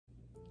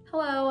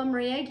Hello, I'm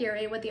Maria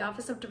Aguirre with the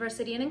Office of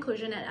Diversity and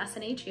Inclusion at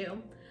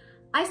SNHU.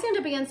 I stand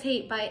up against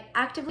hate by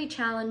actively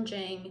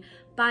challenging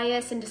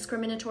bias and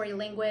discriminatory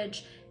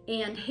language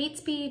and hate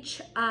speech.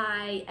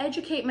 I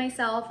educate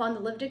myself on the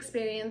lived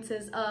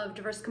experiences of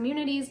diverse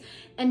communities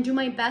and do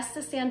my best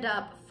to stand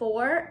up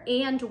for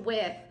and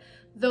with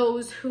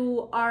those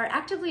who are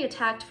actively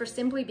attacked for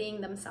simply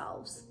being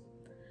themselves.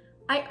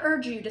 I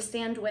urge you to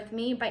stand with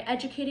me by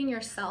educating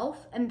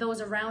yourself and those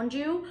around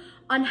you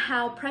on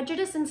how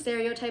prejudice and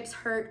stereotypes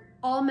hurt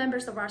all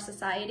members of our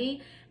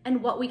society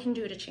and what we can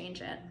do to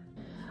change it.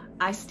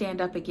 I stand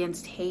up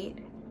against hate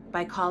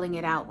by calling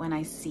it out when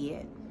I see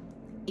it.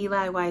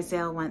 Elie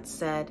Wiesel once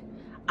said,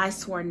 "I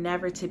swore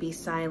never to be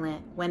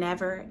silent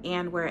whenever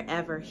and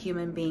wherever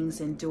human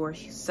beings endure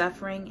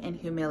suffering and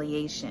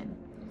humiliation.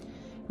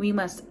 We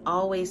must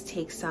always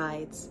take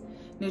sides.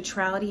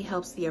 Neutrality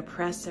helps the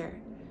oppressor,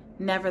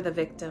 never the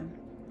victim.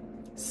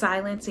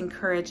 Silence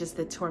encourages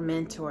the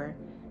tormentor,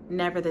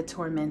 never the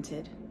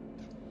tormented."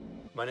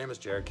 My name is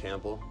Jared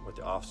Campbell with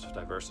the Office of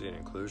Diversity and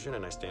Inclusion,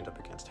 and I stand up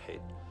against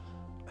hate.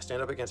 I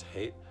stand up against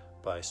hate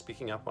by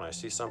speaking up when I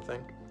see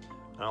something.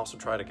 I also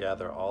try to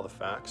gather all the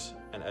facts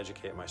and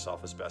educate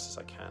myself as best as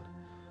I can.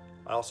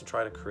 I also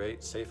try to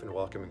create safe and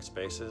welcoming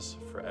spaces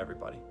for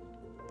everybody.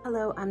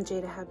 Hello, I'm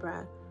Jada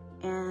Hebra,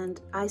 and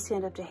I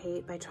stand up to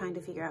hate by trying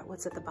to figure out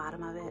what's at the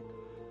bottom of it.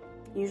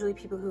 Usually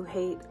people who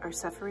hate are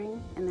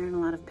suffering and they're in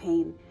a lot of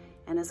pain.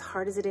 And as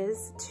hard as it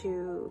is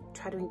to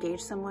try to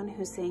engage someone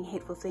who's saying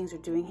hateful things or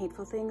doing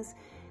hateful things,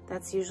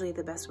 that's usually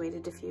the best way to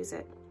diffuse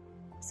it.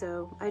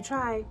 So I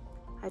try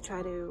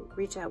to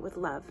reach out with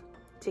love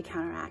to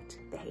counteract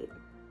the hate.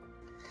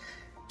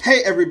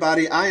 Hey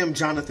everybody, I am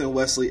Jonathan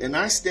Wesley, and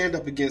I stand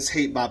up against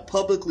hate by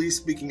publicly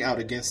speaking out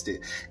against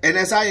it. And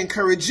as I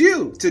encourage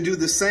you to do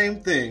the same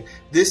thing,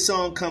 this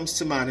song comes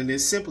to mind, and it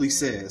simply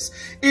says,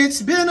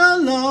 "It's been a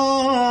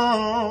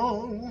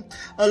long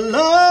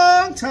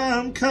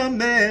time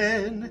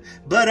coming,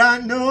 but I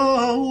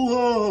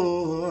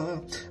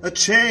know a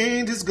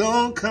change is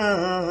gonna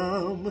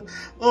come.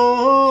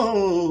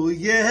 Oh,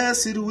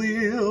 yes it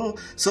will."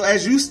 So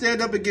as you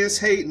stand up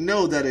against hate,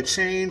 know that a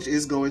change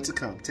is going to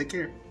come. Take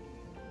care.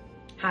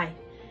 Hi,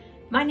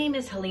 my name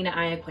is Helena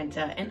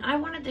Iaquinta, and I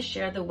wanted to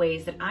share the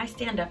ways that I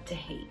stand up to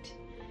hate.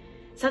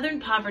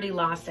 Southern Poverty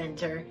Law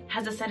Center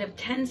has a set of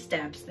 10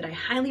 steps that I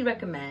highly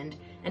recommend,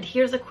 and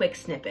here's a quick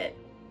snippet.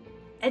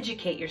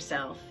 Educate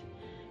yourself.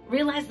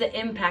 Realize the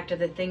impact of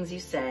the things you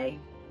say.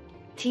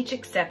 Teach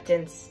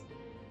acceptance.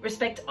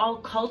 Respect all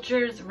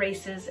cultures,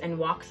 races, and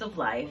walks of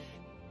life.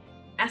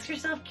 Ask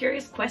yourself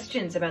curious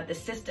questions about the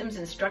systems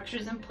and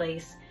structures in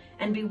place,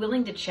 and be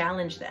willing to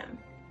challenge them.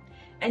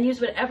 And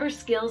use whatever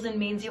skills and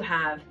means you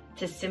have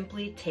to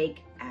simply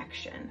take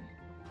action.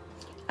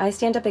 I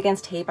stand up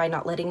against hate by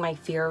not letting my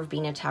fear of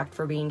being attacked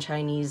for being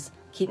Chinese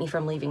keep me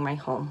from leaving my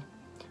home.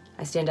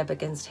 I stand up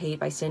against hate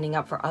by standing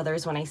up for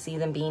others when I see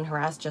them being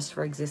harassed just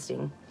for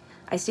existing.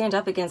 I stand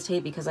up against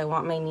hate because I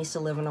want my niece to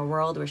live in a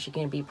world where she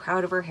can be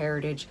proud of her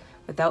heritage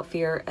without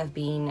fear of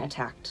being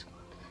attacked.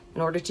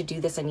 In order to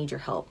do this, I need your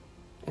help.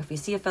 If you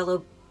see a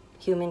fellow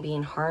human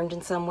being harmed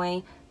in some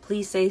way,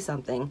 please say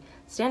something.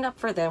 Stand up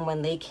for them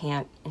when they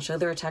can't, and show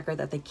their attacker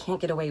that they can't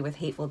get away with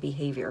hateful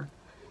behavior.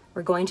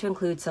 We're going to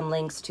include some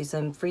links to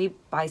some free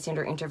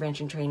bystander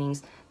intervention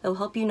trainings that will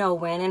help you know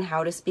when and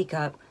how to speak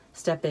up,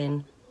 step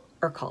in,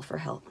 or call for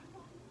help.